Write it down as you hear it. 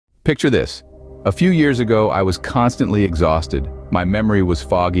Picture this. A few years ago, I was constantly exhausted. My memory was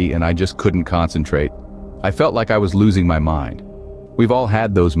foggy and I just couldn't concentrate. I felt like I was losing my mind. We've all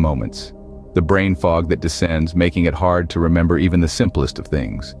had those moments. The brain fog that descends, making it hard to remember even the simplest of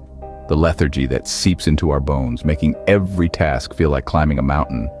things. The lethargy that seeps into our bones, making every task feel like climbing a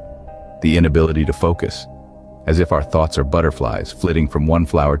mountain. The inability to focus, as if our thoughts are butterflies flitting from one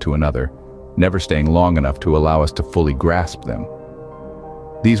flower to another, never staying long enough to allow us to fully grasp them.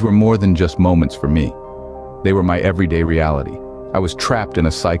 These were more than just moments for me. They were my everyday reality. I was trapped in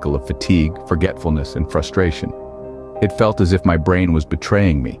a cycle of fatigue, forgetfulness, and frustration. It felt as if my brain was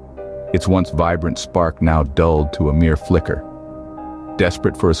betraying me, its once vibrant spark now dulled to a mere flicker.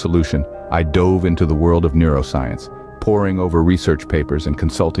 Desperate for a solution, I dove into the world of neuroscience, poring over research papers and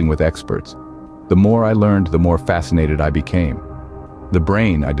consulting with experts. The more I learned, the more fascinated I became. The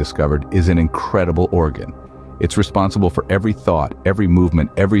brain, I discovered, is an incredible organ. It's responsible for every thought, every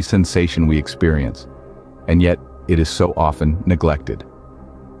movement, every sensation we experience. And yet, it is so often neglected.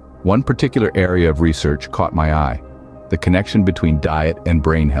 One particular area of research caught my eye: the connection between diet and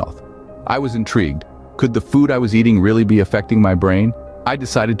brain health. I was intrigued. Could the food I was eating really be affecting my brain? I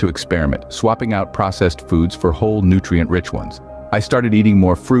decided to experiment, swapping out processed foods for whole, nutrient-rich ones. I started eating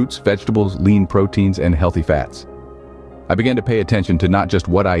more fruits, vegetables, lean proteins, and healthy fats. I began to pay attention to not just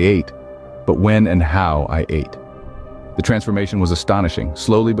what I ate, but when and how I ate. The transformation was astonishing.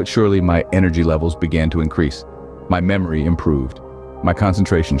 Slowly but surely, my energy levels began to increase. My memory improved. My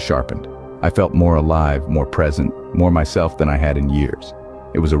concentration sharpened. I felt more alive, more present, more myself than I had in years.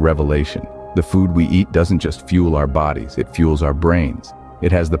 It was a revelation. The food we eat doesn't just fuel our bodies, it fuels our brains.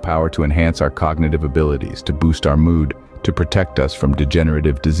 It has the power to enhance our cognitive abilities, to boost our mood, to protect us from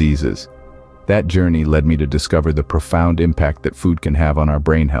degenerative diseases. That journey led me to discover the profound impact that food can have on our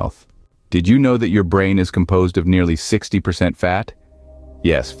brain health. Did you know that your brain is composed of nearly 60% fat?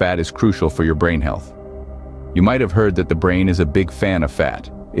 Yes, fat is crucial for your brain health. You might have heard that the brain is a big fan of fat.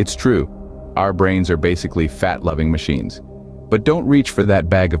 It's true. Our brains are basically fat-loving machines. But don't reach for that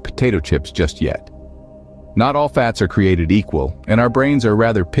bag of potato chips just yet. Not all fats are created equal, and our brains are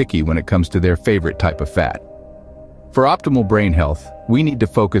rather picky when it comes to their favorite type of fat. For optimal brain health, we need to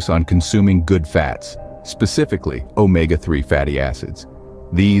focus on consuming good fats, specifically omega-3 fatty acids.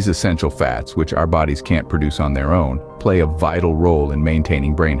 These essential fats, which our bodies can't produce on their own, play a vital role in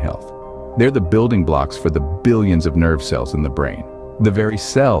maintaining brain health. They're the building blocks for the billions of nerve cells in the brain, the very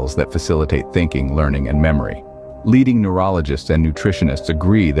cells that facilitate thinking, learning, and memory. Leading neurologists and nutritionists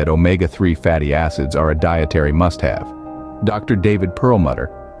agree that omega-3 fatty acids are a dietary must-have. Dr. David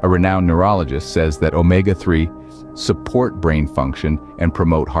Perlmutter, a renowned neurologist, says that omega-3 support brain function and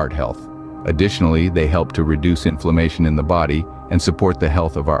promote heart health. Additionally, they help to reduce inflammation in the body and support the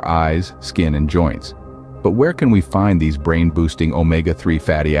health of our eyes, skin, and joints. But where can we find these brain-boosting omega-3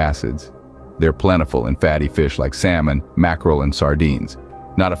 fatty acids? They're plentiful in fatty fish like salmon, mackerel, and sardines.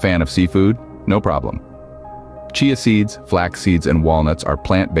 Not a fan of seafood? No problem. Chia seeds, flax seeds, and walnuts are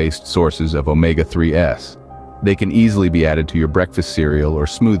plant-based sources of omega-3s. They can easily be added to your breakfast cereal or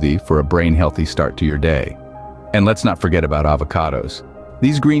smoothie for a brain-healthy start to your day. And let's not forget about avocados.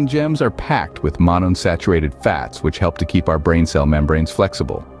 These green gems are packed with monounsaturated fats, which help to keep our brain cell membranes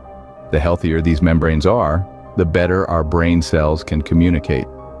flexible. The healthier these membranes are, the better our brain cells can communicate.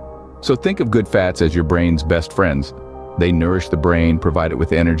 So think of good fats as your brain's best friends. They nourish the brain, provide it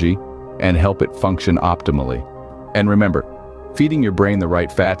with energy, and help it function optimally. And remember, feeding your brain the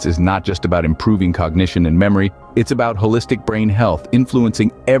right fats is not just about improving cognition and memory, it's about holistic brain health,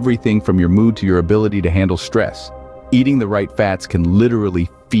 influencing everything from your mood to your ability to handle stress. Eating the right fats can literally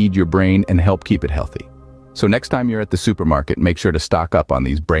feed your brain and help keep it healthy. So next time you're at the supermarket, make sure to stock up on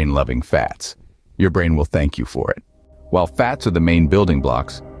these brain-loving fats. Your brain will thank you for it. While fats are the main building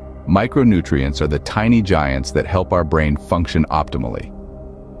blocks, micronutrients are the tiny giants that help our brain function optimally.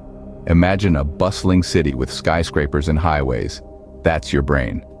 Imagine a bustling city with skyscrapers and highways. That's your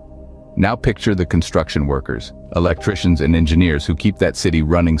brain. Now picture the construction workers, electricians, and engineers who keep that city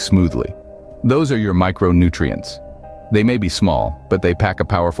running smoothly. Those are your micronutrients. They may be small, but they pack a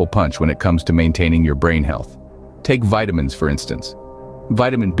powerful punch when it comes to maintaining your brain health. Take vitamins, for instance.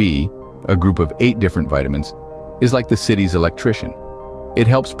 Vitamin B, a group of 8 different vitamins, is like the city's electrician. It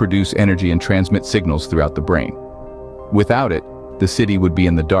helps produce energy and transmit signals throughout the brain. Without it, the city would be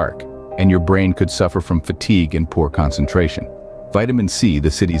in the dark, and your brain could suffer from fatigue and poor concentration. Vitamin C,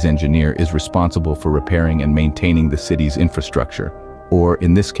 the city's engineer, is responsible for repairing and maintaining the city's infrastructure, or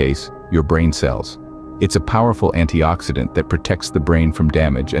in this case, your brain cells. It's a powerful antioxidant that protects the brain from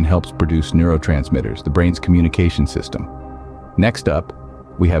damage and helps produce neurotransmitters, the brain's communication system. Next up,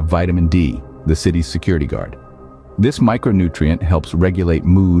 we have vitamin D, the city's security guard. This micronutrient helps regulate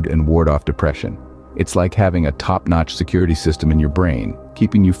mood and ward off depression. It's like having a top-notch security system in your brain,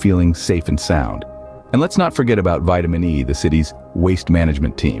 keeping you feeling safe and sound. And let's not forget about vitamin E, the city's waste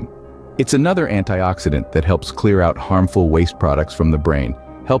management team. It's another antioxidant that helps clear out harmful waste products from the brain,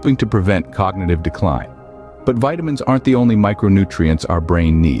 helping to prevent cognitive decline. But vitamins aren't the only micronutrients our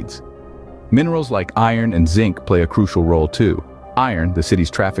brain needs. Minerals like iron and zinc play a crucial role too. Iron, the city's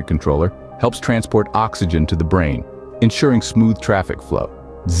traffic controller, helps transport oxygen to the brain, ensuring smooth traffic flow.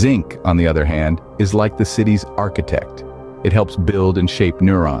 Zinc, on the other hand, is like the city's architect. It helps build and shape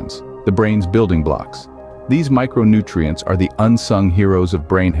neurons, the brain's building blocks. These micronutrients are the unsung heroes of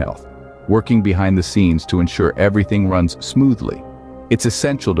brain health, working behind the scenes to ensure everything runs smoothly. It's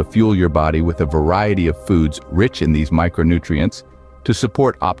essential to fuel your body with a variety of foods rich in these micronutrients to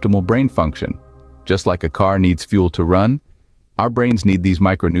support optimal brain function. Just like a car needs fuel to run, our brains need these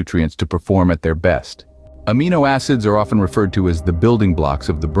micronutrients to perform at their best. Amino acids are often referred to as the building blocks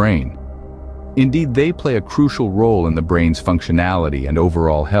of the brain. Indeed, they play a crucial role in the brain's functionality and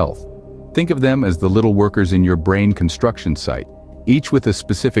overall health. Think of them as the little workers in your brain construction site, each with a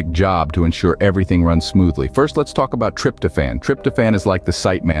specific job to ensure everything runs smoothly. First, let's talk about tryptophan. Tryptophan is like the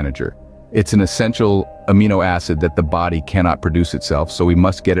site manager. It's an essential amino acid that the body cannot produce itself, so we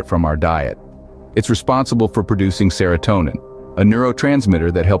must get it from our diet. It's responsible for producing serotonin, a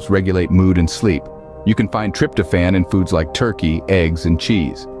neurotransmitter that helps regulate mood and sleep. You can find tryptophan in foods like turkey, eggs, and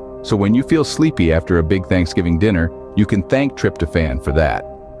cheese. So when you feel sleepy after a big Thanksgiving dinner, you can thank tryptophan for that.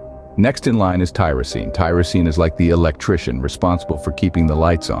 Next in line is tyrosine. Tyrosine is like the electrician responsible for keeping the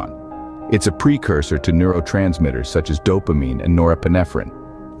lights on. It's a precursor to neurotransmitters such as dopamine and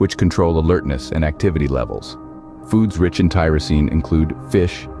norepinephrine, which control alertness and activity levels. Foods rich in tyrosine include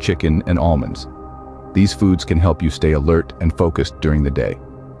fish, chicken, and almonds. These foods can help you stay alert and focused during the day.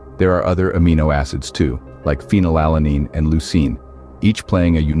 There are other amino acids too, like phenylalanine and leucine, each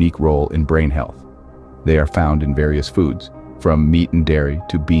playing a unique role in brain health. They are found in various foods, from meat and dairy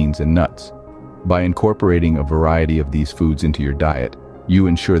to beans and nuts. By incorporating a variety of these foods into your diet, you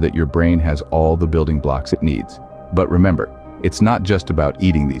ensure that your brain has all the building blocks it needs. But remember, it's not just about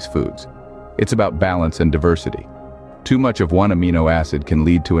eating these foods. It's about balance and diversity. Too much of one amino acid can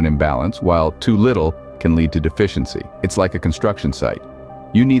lead to an imbalance, while too little can lead to deficiency. It's like a construction site.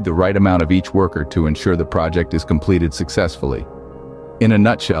 You need the right amount of each worker to ensure the project is completed successfully. In a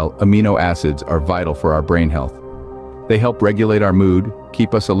nutshell, amino acids are vital for our brain health. They help regulate our mood,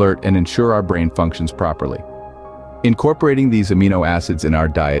 keep us alert, and ensure our brain functions properly. Incorporating these amino acids in our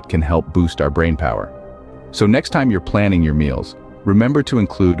diet can help boost our brain power. So next time you're planning your meals, remember to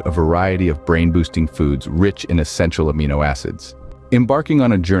include a variety of brain-boosting foods rich in essential amino acids. Embarking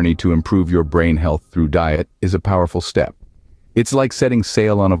on a journey to improve your brain health through diet is a powerful step. It's like setting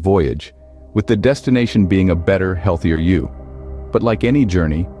sail on a voyage, with the destination being a better, healthier you. But like any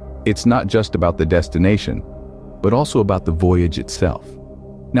journey, it's not just about the destination, but also about the voyage itself.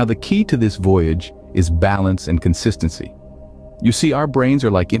 Now, the key to this voyage is balance and consistency. You see, our brains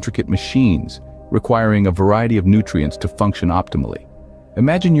are like intricate machines, requiring a variety of nutrients to function optimally.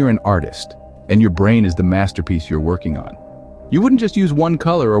 Imagine you're an artist, and your brain is the masterpiece you're working on. You wouldn't just use one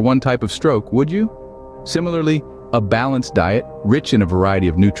color or one type of stroke, would you? Similarly, a balanced diet, rich in a variety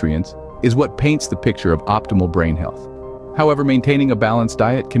of nutrients, is what paints the picture of optimal brain health. However, maintaining a balanced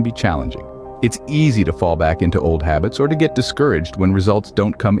diet can be challenging. It's easy to fall back into old habits or to get discouraged when results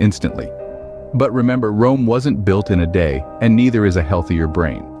don't come instantly. But remember, Rome wasn't built in a day, and neither is a healthier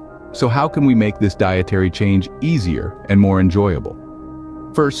brain. So how can we make this dietary change easier and more enjoyable?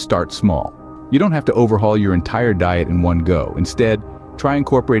 First, start small. You don't have to overhaul your entire diet in one go. Instead, try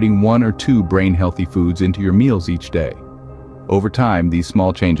incorporating 1 or 2 brain-healthy foods into your meals each day. Over time, these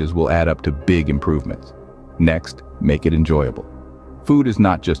small changes will add up to big improvements. Next, make it enjoyable. Food is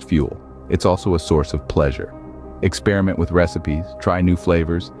not just fuel. It's also a source of pleasure. Experiment with recipes, try new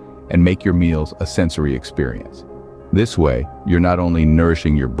flavors, and make your meals a sensory experience. This way, you're not only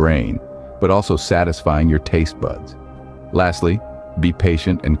nourishing your brain, but also satisfying your taste buds. Lastly, be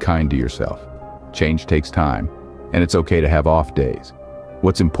patient and kind to yourself. Change takes time, and it's okay to have off days.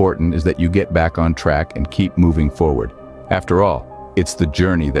 What's important is that you get back on track and keep moving forward. After all, it's the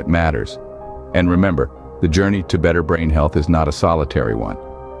journey that matters. And remember, the journey to better brain health is not a solitary one.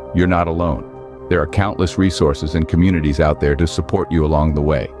 You're not alone. There are countless resources and communities out there to support you along the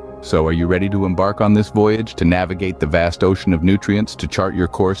way. So are you ready to embark on this voyage, to navigate the vast ocean of nutrients, to chart your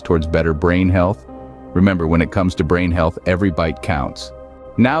course towards better brain health? Remember, when it comes to brain health, every bite counts.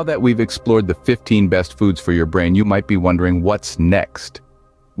 Now that we've explored the 15 best foods for your brain, you might be wondering what's next.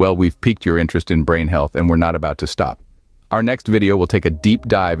 Well, we've piqued your interest in brain health, and we're not about to stop. Our next video will take a deep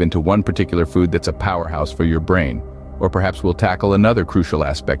dive into one particular food that's a powerhouse for your brain, or perhaps we'll tackle another crucial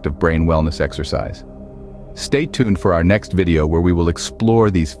aspect of brain wellness exercise. Stay tuned for our next video where we will explore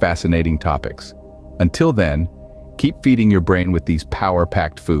these fascinating topics. Until then, keep feeding your brain with these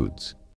power-packed foods.